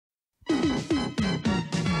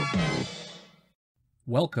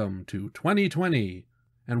Welcome to 2020,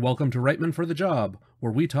 and welcome to Reitman for the Job,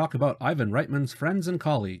 where we talk about Ivan Reitman's friends and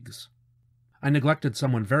colleagues. I neglected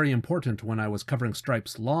someone very important when I was covering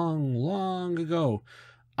Stripes long ago.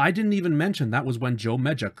 I didn't even mention that was when Joe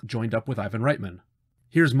Medjuck joined up with Ivan Reitman.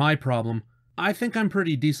 Here's my problem. I think I'm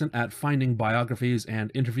pretty decent at finding biographies and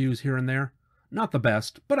interviews here and there. Not the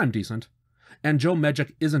best, but I'm decent. And Joe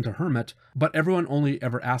Medjuck isn't a hermit, but everyone only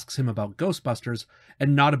ever asks him about Ghostbusters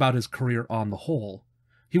and not about his career on the whole.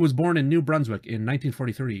 He was born in New Brunswick in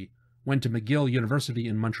 1943, went to McGill University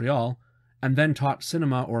in Montreal, and then taught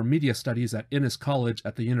cinema or media studies at Innis College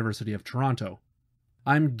at the University of Toronto.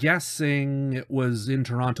 I'm guessing it was in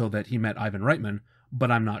Toronto that he met Ivan Reitman, but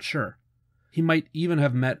I'm not sure. He might even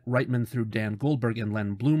have met Reitman through Dan Goldberg and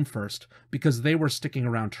Len Bloom first, because they were sticking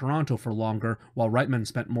around Toronto for longer while Reitman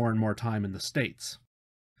spent more and more time in the States.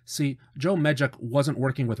 See, Joe Medjuck wasn't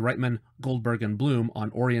working with Reitman, Goldberg, and Bloom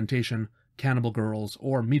on Orientation, Cannibal Girls,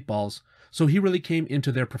 or Meatballs, so he really came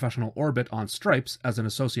into their professional orbit on Stripes as an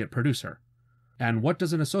associate producer. And what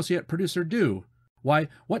does an associate producer do? Why,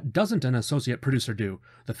 what doesn't an associate producer do?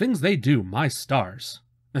 The things they do, my stars.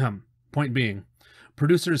 Point being,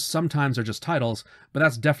 producers sometimes are just titles, but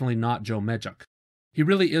that's definitely not Joe Medjuck. He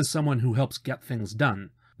really is someone who helps get things done.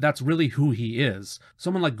 That's really who he is.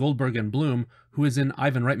 Someone like Goldberg and Bloom, who is in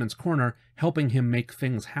Ivan Reitman's corner, helping him make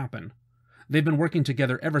things happen. They've been working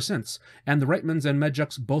together ever since, and the Reitmans and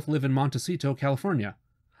Medjucks both live in Montecito, California.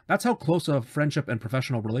 That's how close a friendship and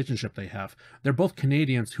professional relationship they have. They're both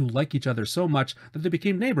Canadians who like each other so much that they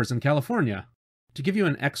became neighbors in California. To give you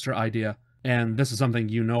an extra idea, and this is something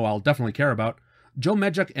you know I'll definitely care about, Joe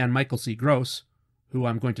Medjuck and Michael C. Gross, who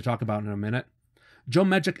I'm going to talk about in a minute, Joe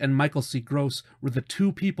Medjuck and Michael C. Gross were the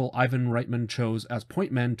two people Ivan Reitman chose as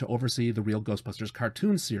point men to oversee the Real Ghostbusters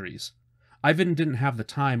cartoon series. Ivan didn't have the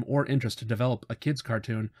time or interest to develop a kid's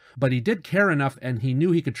cartoon, but he did care enough and he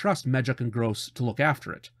knew he could trust Medjuck and Gross to look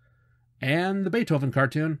after it. And the Beethoven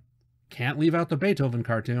cartoon. Can't leave out the Beethoven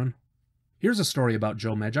cartoon. Here's a story about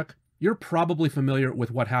Joe Medjuck. You're probably familiar with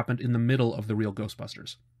what happened in the middle of the Real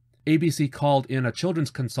Ghostbusters. ABC called in a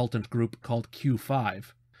children's consultant group called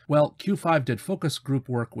Q5. Well, Q5 did focus group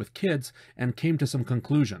work with kids and came to some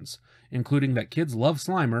conclusions, including that kids love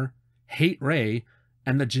Slimer, hate Ray,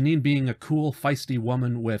 and that Janine being a cool, feisty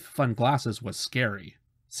woman with fun glasses was scary.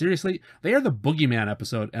 Seriously, they are the Boogeyman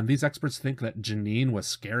episode, and these experts think that Janine was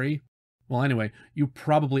scary? Well, anyway, you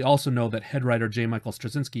probably also know that head writer J. Michael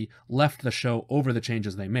Straczynski left the show over the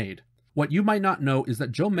changes they made. What you might not know is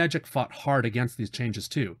that Joe Medjuck fought hard against these changes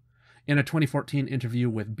too. In a 2014 interview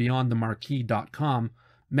with BeyondTheMarquee.com,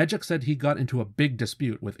 Medjuck said he got into a big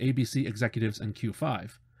dispute with ABC executives and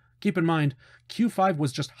Q5. Keep in mind, Q5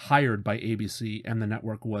 was just hired by ABC and the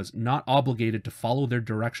network was not obligated to follow their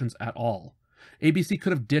directions at all. ABC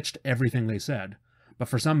could have ditched everything they said, but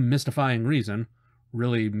for some mystifying reason,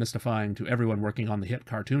 really mystifying to everyone working on the hit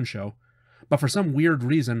cartoon show, but for some weird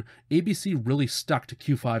reason, ABC really stuck to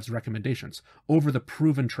Q5's recommendations over the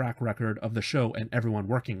proven track record of the show and everyone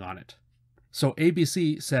working on it. So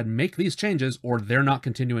ABC said make these changes or they're not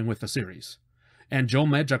continuing with the series. And Joe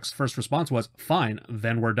Medjuck's first response was, fine,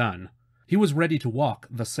 then we're done. He was ready to walk,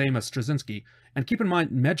 the same as Straczynski, and keep in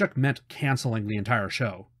mind, Medjuck meant canceling the entire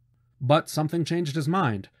show. But something changed his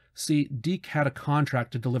mind. See, Deke had a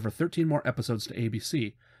contract to deliver 13 more episodes to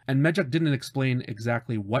ABC, and Medjuck didn't explain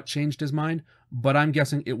exactly what changed his mind, but I'm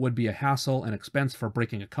guessing it would be a hassle and expense for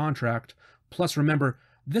breaking a contract. Plus, remember,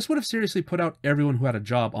 this would have seriously put out everyone who had a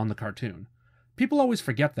job on the cartoon. People always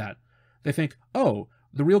forget that. They think, oh,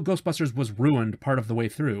 the Real Ghostbusters was ruined part of the way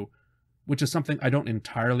through, which is something I don't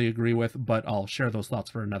entirely agree with, but I'll share those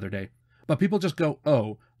thoughts for another day. But people just go,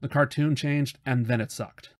 oh, the cartoon changed, and then it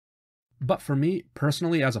sucked. But for me,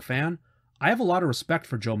 personally as a fan, I have a lot of respect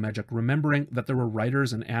for Joe Medjuck, remembering that there were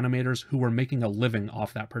writers and animators who were making a living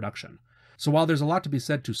off that production. So while there's a lot to be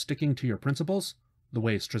said to sticking to your principles, the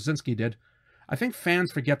way Straczynski did, I think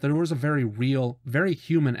fans forget that there was a very real, very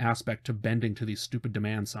human aspect to bending to these stupid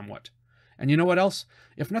demands somewhat. And you know what else?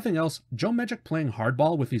 If nothing else, Joe Medjuck playing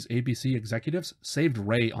hardball with these ABC executives saved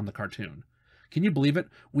Ray on the cartoon. Can you believe it?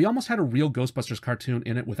 We almost had a Real Ghostbusters cartoon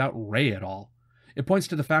in it without Ray at all. It points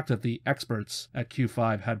to the fact that the experts at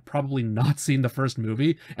Q5 had probably not seen the first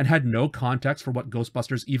movie and had no context for what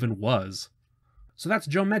Ghostbusters even was. So that's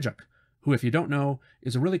Joe Medjuck, who, if you don't know,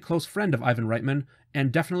 is a really close friend of Ivan Reitman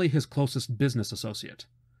and definitely his closest business associate.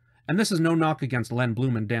 And this is no knock against Len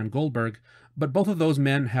Bloom and Dan Goldberg, but both of those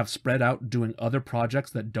men have spread out doing other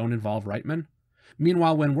projects that don't involve Reitman.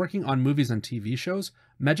 Meanwhile, when working on movies and TV shows,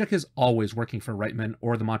 Medjuck is always working for Reitman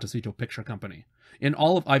or the Montecito Picture Company. In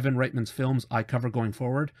all of Ivan Reitman's films I cover going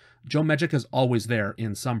forward, Joe Medjuck is always there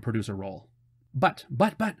in some producer role. But,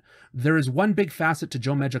 there is one big facet to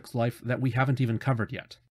Joe Medjuck's life that we haven't even covered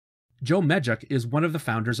yet. Joe Medjuck is one of the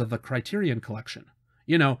founders of the Criterion Collection.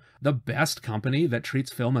 You know, the best company that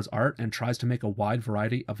treats film as art and tries to make a wide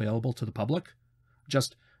variety available to the public.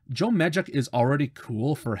 Joe Medjuck is already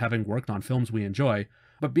cool for having worked on films we enjoy,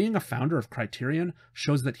 but being a founder of Criterion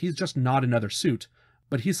shows that he's just not another suit,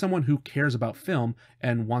 but he's someone who cares about film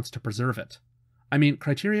and wants to preserve it. I mean,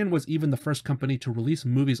 Criterion was even the first company to release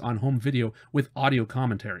movies on home video with audio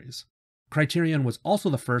commentaries. Criterion was also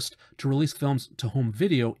the first to release films to home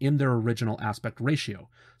video in their original aspect ratio,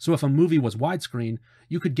 so if a movie was widescreen,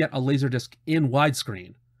 you could get a Laserdisc in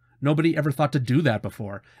widescreen. Nobody ever thought to do that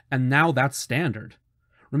before, and now that's standard.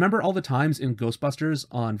 Remember all the times in Ghostbusters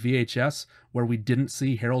on VHS where we didn't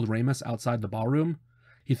see Harold Ramis outside the ballroom?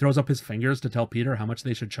 He throws up his fingers to tell Peter how much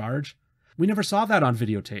they should charge. We never saw that on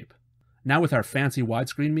videotape. Now with our fancy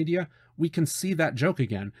widescreen media, we can see that joke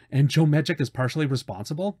again, and Joe Medjuck is partially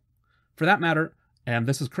responsible? For that matter, and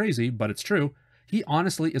this is crazy, but it's true, he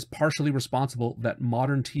honestly is partially responsible that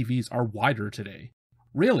modern TVs are wider today.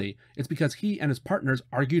 Really, it's because he and his partners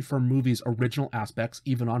argued for movies' original aspects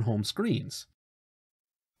even on home screens.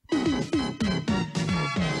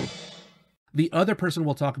 The other person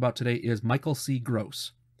we'll talk about today is Michael C.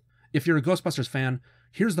 Gross. If you're a Ghostbusters fan,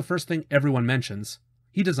 here's the first thing everyone mentions.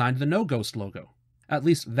 He designed the No Ghost logo. At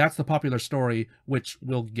least that's the popular story, which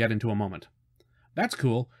we'll get into a moment. That's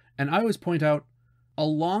cool, and I always point out,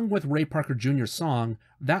 along with Ray Parker Jr.'s song,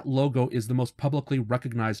 that logo is the most publicly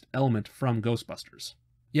recognized element from Ghostbusters.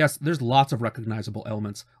 Yes, there's lots of recognizable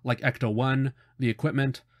elements, like Ecto-1, the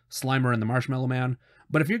equipment, Slimer and the Marshmallow Man,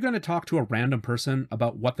 but if you're going to talk to a random person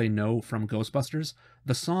about what they know from Ghostbusters,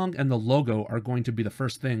 the song and the logo are going to be the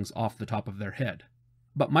first things off the top of their head.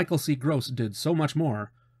 But Michael C. Gross did so much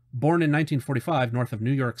more. Born in 1945 north of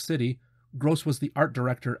New York City, Gross was the art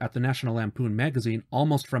director at the National Lampoon magazine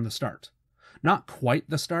almost from the start. Not quite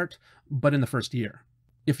the start, but in the first year.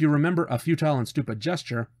 If you remember A Futile and Stupid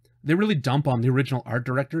Gesture, they really dump on the original art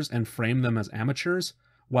directors and frame them as amateurs,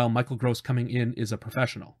 while Michael Gross coming in is a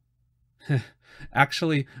professional.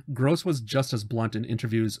 Actually, Gross was just as blunt in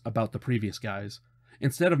interviews about the previous guys.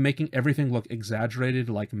 Instead of making everything look exaggerated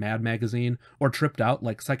like Mad Magazine or tripped out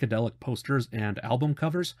like psychedelic posters and album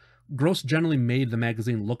covers, Gross generally made the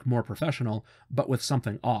magazine look more professional, but with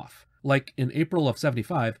something off. Like in April of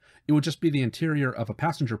 '75, it would just be the interior of a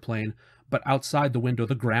passenger plane, but outside the window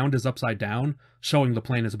the ground is upside down, showing the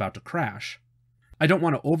plane is about to crash. I don't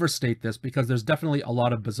want to overstate this because there's definitely a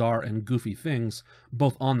lot of bizarre and goofy things,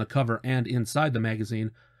 both on the cover and inside the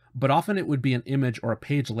magazine, but often it would be an image or a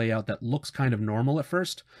page layout that looks kind of normal at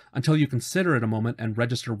first, until you consider it a moment and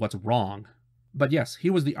register what's wrong. But yes,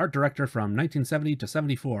 he was the art director from 1970 to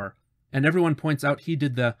 '74, and everyone points out he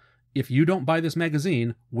did the "If you don't buy this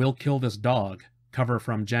magazine, we'll kill this dog" cover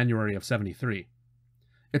from January of '73.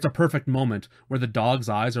 It's a perfect moment where the dog's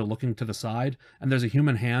eyes are looking to the side, and there's a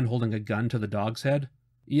human hand holding a gun to the dog's head.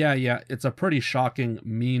 Yeah, it's a pretty shocking,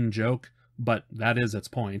 mean joke, but that is its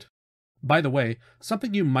point. By the way,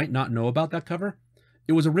 something you might not know about that cover,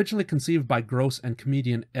 it was originally conceived by Gross and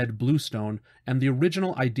comedian Ed Bluestone, and the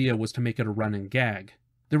original idea was to make it a running gag.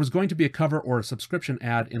 There was going to be a cover or a subscription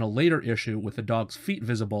ad in a later issue with the dog's feet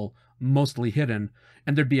visible, mostly hidden,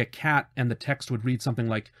 and there'd be a cat and the text would read something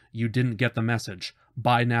like, "You didn't get the message.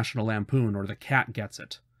 Buy National Lampoon or the cat gets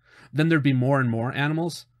it." Then there'd be more and more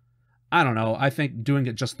animals. I don't know, I think doing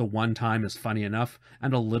it just the one time is funny enough,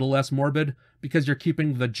 and a little less morbid, because you're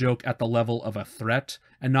keeping the joke at the level of a threat,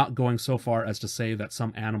 and not going so far as to say that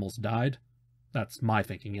some animals died. That's my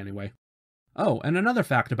thinking anyway. Oh, and another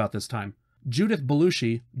fact about this time. Judith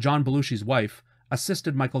Belushi, John Belushi's wife,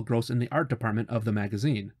 assisted Michael Gross in the art department of the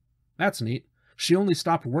magazine. That's neat. She only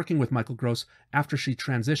stopped working with Michael Gross after she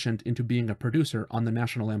transitioned into being a producer on the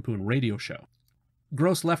National Lampoon radio show.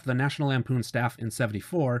 Gross left the National Lampoon staff in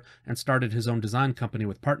 '74 and started his own design company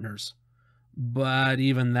with partners. But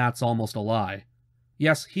even that's almost a lie.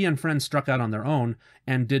 Yes, he and friends struck out on their own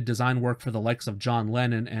and did design work for the likes of John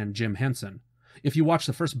Lennon and Jim Henson. If you watch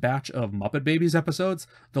the first batch of Muppet Babies episodes,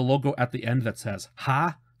 the logo at the end that says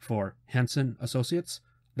HA for Henson Associates,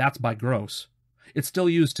 that's by Gross. It's still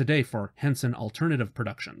used today for Henson Alternative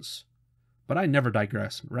Productions. But I never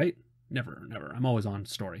digress, right? Never. I'm always on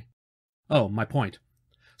story. Oh, my point.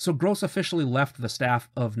 So Gross officially left the staff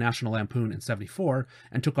of National Lampoon in '74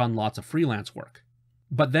 and took on lots of freelance work.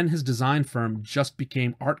 But then his design firm just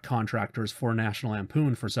became art contractors for National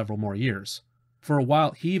Lampoon for several more years. For a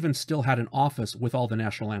while, he even still had an office with all the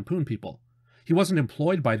National Lampoon people. He wasn't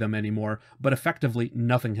employed by them anymore, but effectively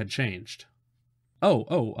nothing had changed.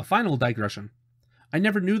 Oh, a final digression. I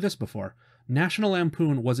never knew this before. National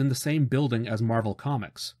Lampoon was in the same building as Marvel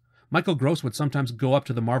Comics. Michael Gross would sometimes go up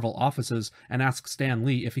to the Marvel offices and ask Stan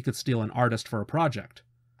Lee if he could steal an artist for a project.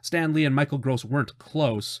 Stan Lee and Michael Gross weren't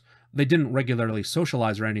close, they didn't regularly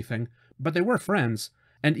socialize or anything, but they were friends,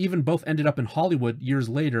 and even both ended up in Hollywood years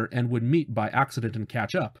later and would meet by accident and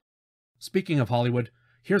catch up. Speaking of Hollywood,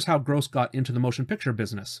 here's how Gross got into the motion picture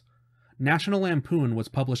business. National Lampoon was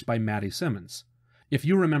published by Matty Simmons. If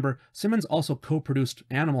you remember, Simmons also co-produced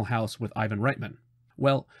Animal House with Ivan Reitman.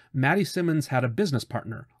 Well, Matty Simmons had a business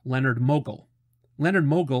partner, Leonard Mogul. Leonard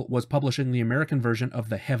Mogul was publishing the American version of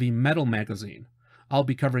the Heavy Metal magazine. I'll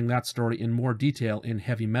be covering that story in more detail in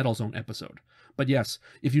Heavy Metal Zone episode. But yes,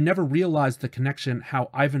 if you never realized the connection how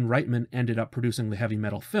Ivan Reitman ended up producing the heavy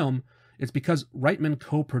metal film, it's because Reitman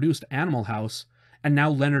co-produced Animal House, and now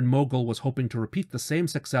Leonard Mogul was hoping to repeat the same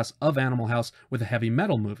success of Animal House with a heavy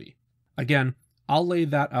metal movie. Again, I'll lay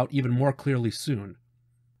that out even more clearly soon.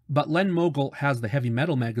 But Len Mogul has the Heavy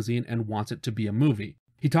Metal magazine and wants it to be a movie.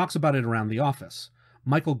 He talks about it around the office.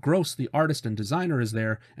 Michael Gross, the artist and designer, is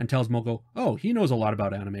there and tells Mogul, oh, he knows a lot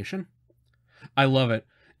about animation. I love it.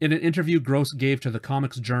 In an interview Gross gave to the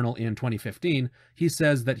Comics Journal in 2015, he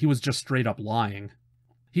says that he was just straight up lying.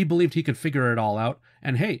 He believed he could figure it all out,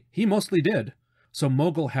 and hey, he mostly did. So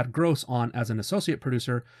Mogul had Gross on as an associate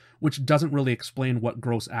producer, which doesn't really explain what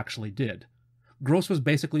Gross actually did. Gross was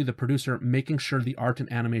basically the producer making sure the art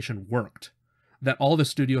and animation worked, that all the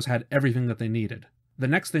studios had everything that they needed. The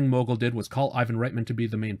next thing Mogul did was call Ivan Reitman to be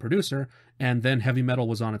the main producer, and then heavy metal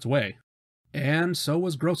was on its way. And so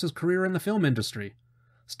was Gross's career in the film industry.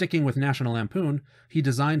 Sticking with National Lampoon, he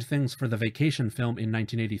designed things for the Vacation film in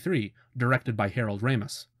 1983, directed by Harold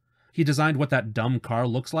Ramis. He designed what that dumb car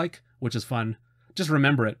looks like, which is fun. Just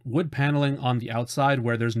remember it, wood paneling on the outside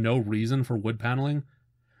where there's no reason for wood paneling.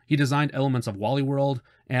 He designed elements of Wally World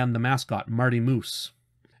and the mascot Marty Moose.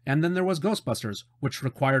 And then there was Ghostbusters, which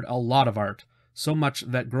required a lot of art, so much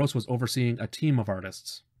that Gross was overseeing a team of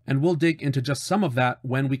artists. And we'll dig into just some of that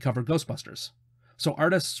when we cover Ghostbusters. So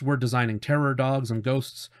artists were designing terror dogs and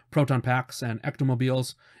ghosts, proton packs and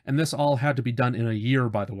ectomobiles, and this all had to be done in a year,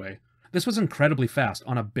 by the way. This was incredibly fast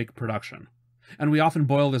on a big production. And we often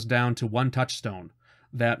boil this down to one touchstone,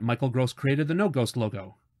 that Michael Gross created the No Ghost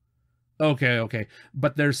logo. Okay,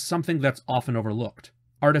 but there's something that's often overlooked.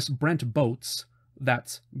 Artist Brent Boates,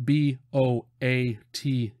 that's B-O-A-T-E-S,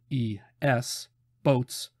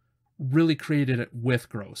 Boates, really created it with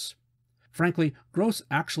Gross. Frankly, Gross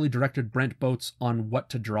actually directed Brent Boates on what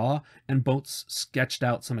to draw, and Boates sketched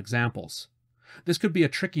out some examples. This could be a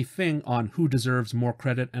tricky thing on who deserves more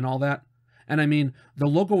credit and all that, and I mean, the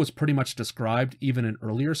logo was pretty much described even in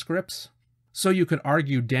earlier scripts. So you could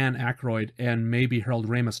argue Dan Aykroyd and maybe Harold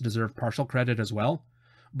Ramis deserve partial credit as well.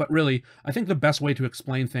 But really, I think the best way to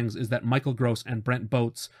explain things is that Michael Gross and Brent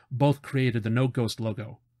Boates both created the No Ghost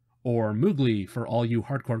logo, or Moogly for all you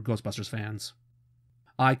hardcore Ghostbusters fans.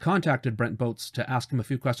 I contacted Brent Boates to ask him a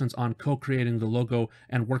few questions on co-creating the logo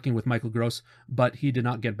and working with Michael Gross, but he did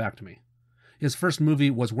not get back to me. His first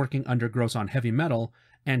movie was working under Gross on Heavy Metal,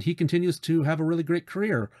 and he continues to have a really great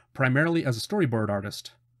career, primarily as a storyboard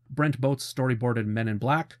artist. Brent Boates storyboarded Men in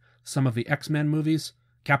Black, some of the X-Men movies,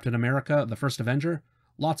 Captain America, The First Avenger,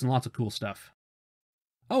 lots and lots of cool stuff.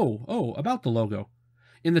 Oh, about the logo.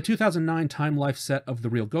 In the 2009 Time Life set of The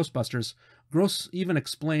Real Ghostbusters, Gross even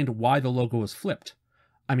explained why the logo was flipped.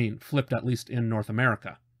 I mean, flipped at least in North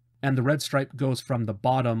America. And the red stripe goes from the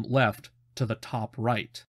bottom left to the top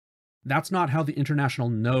right. That's not how the international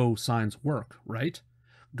no signs work, right?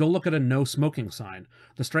 Go look at a no smoking sign.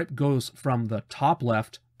 The stripe goes from the top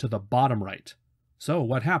left to the bottom right. So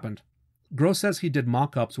what happened? Gross says he did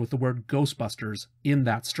mock-ups with the word Ghostbusters in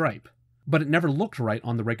that stripe, but it never looked right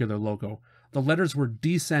on the regular logo. The letters were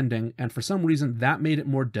descending, and for some reason that made it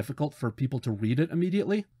more difficult for people to read it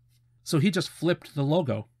immediately. So he just flipped the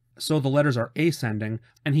logo, so the letters are ascending,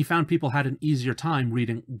 and he found people had an easier time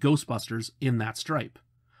reading Ghostbusters in that stripe.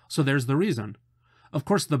 So there's the reason. Of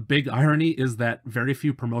course, the big irony is that very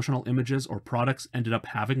few promotional images or products ended up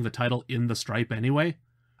having the title in the stripe anyway.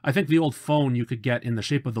 I think the old phone you could get in the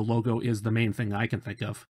shape of the logo is the main thing I can think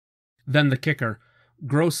of. Then the kicker.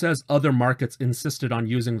 Gross says other markets insisted on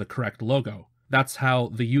using the correct logo. That's how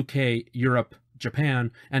the UK, Europe,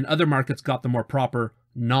 Japan, and other markets got the more proper,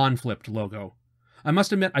 non-flipped logo. I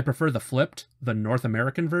must admit I prefer the flipped, the North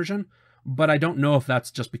American version, but I don't know if that's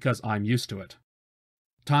just because I'm used to it.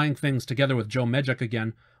 Tying things together with Joe Medjuck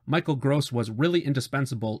again, Michael Gross was really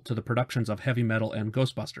indispensable to the productions of Heavy Metal and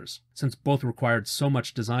Ghostbusters, since both required so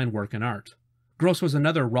much design work and art. Gross was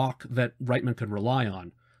another rock that Reitman could rely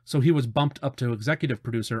on, so he was bumped up to executive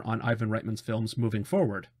producer on Ivan Reitman's films moving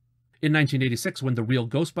forward. In 1986, when the real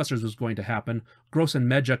Ghostbusters was going to happen, Gross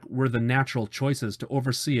and Medjuck were the natural choices to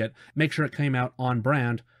oversee it, make sure it came out on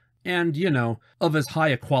brand, and, you know, of as high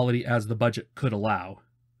a quality as the budget could allow.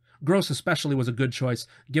 Gross especially was a good choice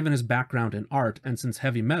given his background in art and since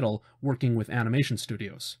heavy metal working with animation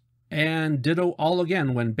studios. And ditto all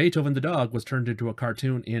again when Beethoven the dog was turned into a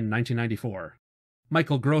cartoon in 1994.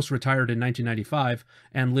 Michael Gross retired in 1995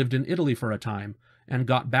 and lived in Italy for a time, and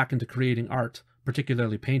got back into creating art,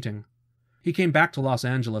 particularly painting. He came back to Los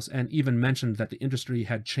Angeles and even mentioned that the industry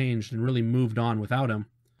had changed and really moved on without him,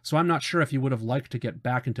 so I'm not sure if he would have liked to get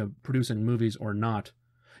back into producing movies or not.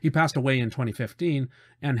 He passed away in 2015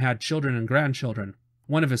 and had children and grandchildren.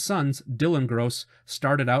 One of his sons, Dylan Gross,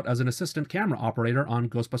 started out as an assistant camera operator on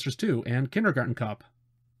Ghostbusters 2 and Kindergarten Cop.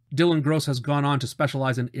 Dylan Gross has gone on to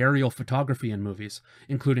specialize in aerial photography in movies,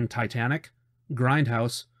 including Titanic,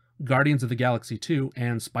 Grindhouse, Guardians of the Galaxy 2,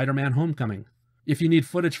 and Spider-Man Homecoming. If you need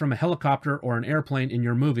footage from a helicopter or an airplane in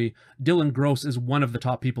your movie, Dylan Gross is one of the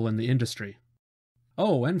top people in the industry.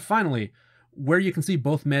 Oh, and finally, where you can see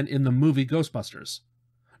both men in the movie Ghostbusters.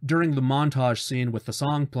 During the montage scene with the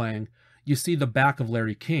song playing, you see the back of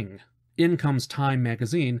Larry King. In comes Time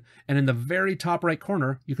magazine, and in the very top right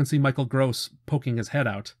corner, you can see Michael Gross poking his head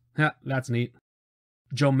out. That's neat.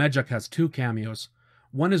 Joe Medjuck has 2 cameos.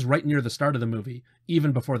 One is right near the start of the movie,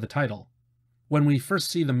 even before the title. When we first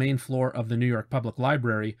see the main floor of the New York Public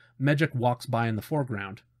Library, Medjuck walks by in the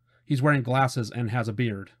foreground. He's wearing glasses and has a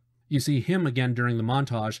beard. You see him again during the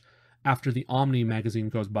montage after the Omni magazine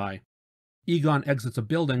goes by. Egon exits a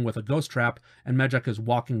building with a ghost trap, and Medjuck is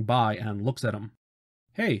walking by and looks at him.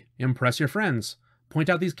 Hey, impress your friends. Point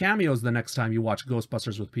out these cameos the next time you watch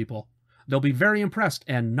Ghostbusters with people. They'll be very impressed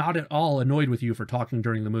and not at all annoyed with you for talking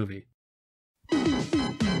during the movie.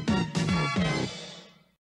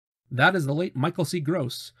 That is the late Michael C.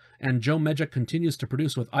 Gross, and Joe Medjuck continues to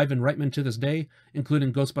produce with Ivan Reitman to this day,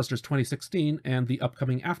 including Ghostbusters 2016 and the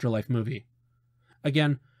upcoming Afterlife movie.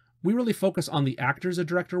 Again, we really focus on the actors a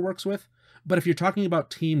director works with, but if you're talking about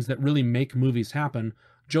teams that really make movies happen,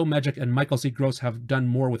 Joe Medjuck and Michael C. Gross have done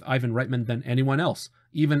more with Ivan Reitman than anyone else,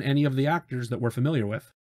 even any of the actors that we're familiar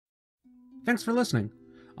with. Thanks for listening.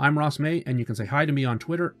 I'm Ross May, and you can say hi to me on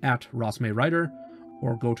Twitter @RossMayWriter,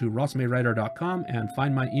 or go to rossmaywriter.com and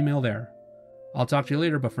find my email there. I'll talk to you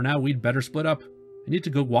later, but for now, we'd better split up. I need to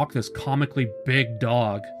go walk this comically big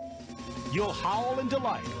dog. You'll howl in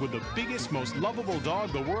delight with the biggest, most lovable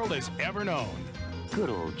dog the world has ever known. Good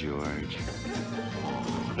old George.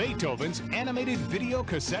 Beethoven's animated video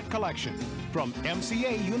cassette collection from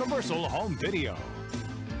MCA Universal Home Video.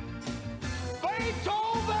 Beethoven!